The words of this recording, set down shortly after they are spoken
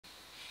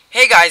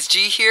Hey guys,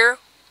 G here.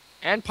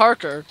 And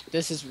Parker.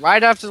 This is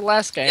right after the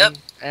last game. Yep.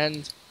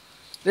 And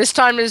this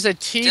time is a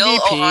Still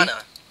TDP.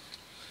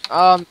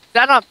 Ohana.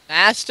 That not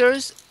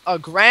Masters. A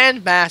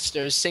Grand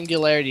Masters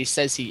Singularity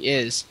says he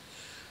is.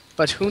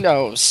 But who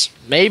knows?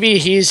 Maybe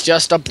he's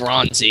just a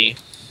bronzy.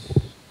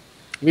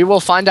 We will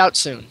find out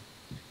soon.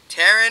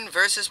 Terran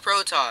versus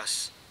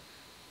Protoss.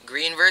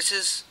 Green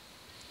versus...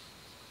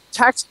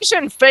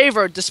 Taxation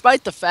favored,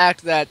 despite the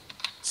fact that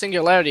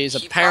Singularity is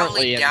He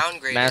apparently in probably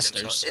downgraded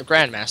Masters. himself. Or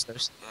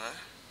Grandmasters.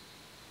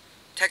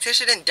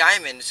 Tactician and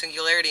Diamond,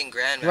 Singularity and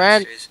Grand...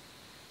 Grandmasters.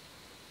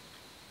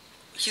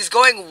 He's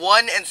going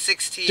 1 and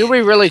 16. Do we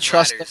really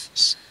trust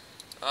this?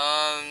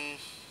 Oh.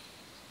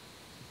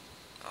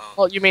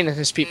 Well, you mean in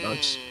his peep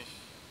modes.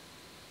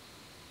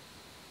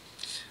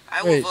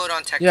 I will vote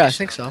on Tactician. Yeah, I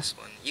think so. This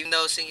one. Even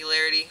though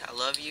Singularity, I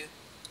love you.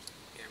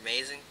 You're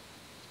amazing.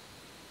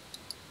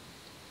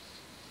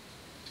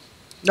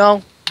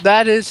 No,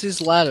 that is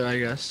his ladder, I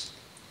guess.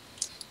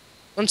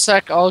 One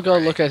sec, I'll go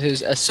look at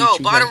his SC2 So,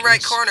 bottom rankings.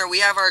 right corner, we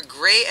have our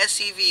gray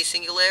SCV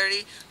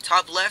Singularity.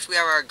 Top left, we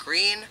have our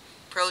green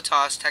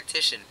Protoss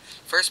Tactician.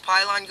 First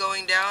pylon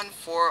going down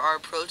for our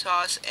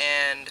Protoss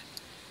and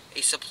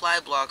a supply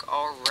block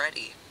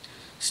already.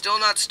 Still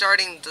not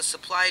starting the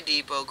supply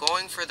depot,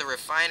 going for the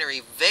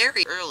refinery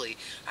very early.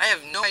 I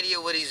have no idea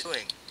what he's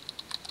doing.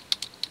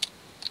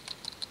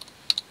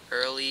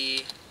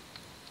 Early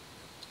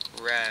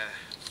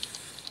ref.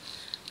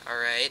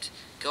 Alright,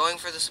 going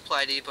for the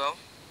supply depot,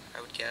 I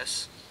would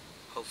guess.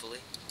 Hopefully.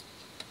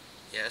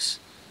 Yes.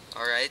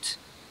 Alright.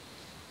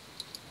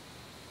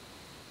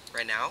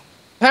 Right now?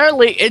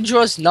 Apparently,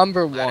 Idra's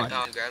number one.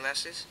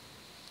 Grandmasters?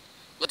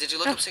 Look, did you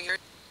look up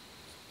Singularity?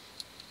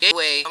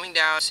 Gateway coming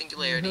down,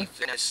 Singularity.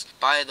 Nice.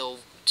 By the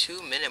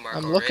 2-minute mark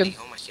already. Looking.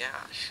 Oh my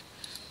gosh.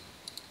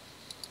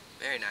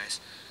 Very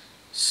nice.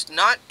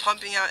 Not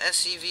pumping out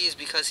SCVs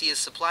because he is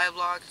supply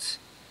blocked.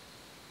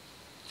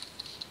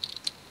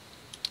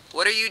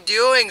 What are you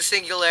doing,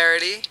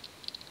 Singularity?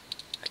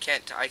 I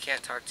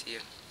can't talk to you.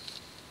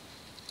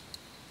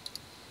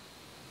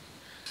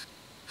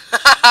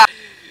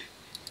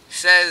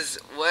 Says,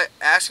 what?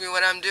 Ask me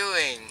what I'm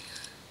doing.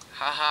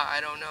 Haha,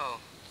 I don't know.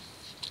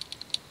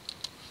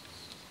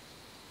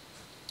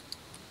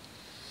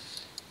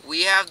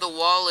 We have the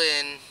wall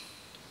in.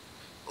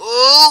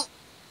 Oh!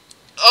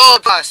 Oh,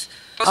 boss!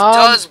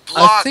 Does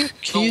block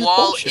the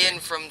wall in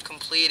from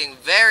completing.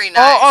 Very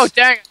nice. Oh,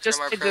 dang!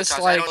 Just did this,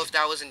 like, I don't know if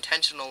that was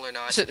intentional or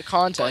not.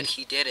 Content. But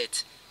he did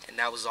it, and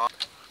that was all.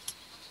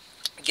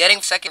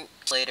 Getting second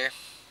later.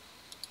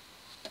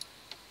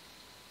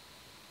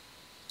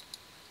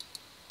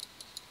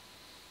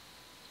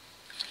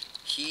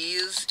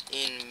 He's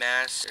in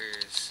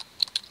Masters.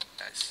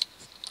 Yes.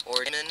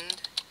 Or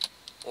Diamond.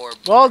 Or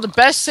well, the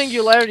best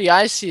Singularity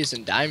I see is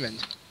in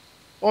Diamond.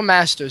 Or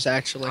Masters,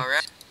 actually.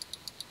 Alright.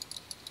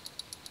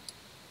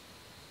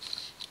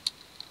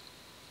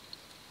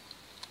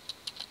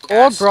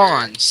 Or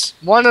Bronze.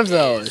 One of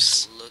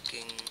those.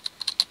 Looking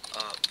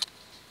up.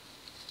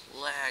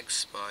 Lag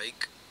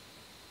spike.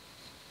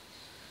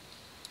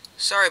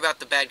 Sorry about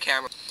the bad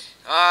camera.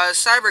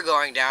 Cyber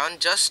going down,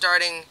 just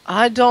starting.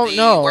 I don't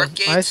know.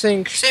 I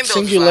think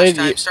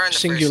Singularity.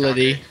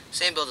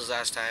 Same build as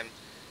last time.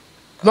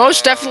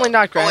 Most definitely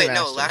not Grandmaster. Oh wait,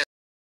 no, last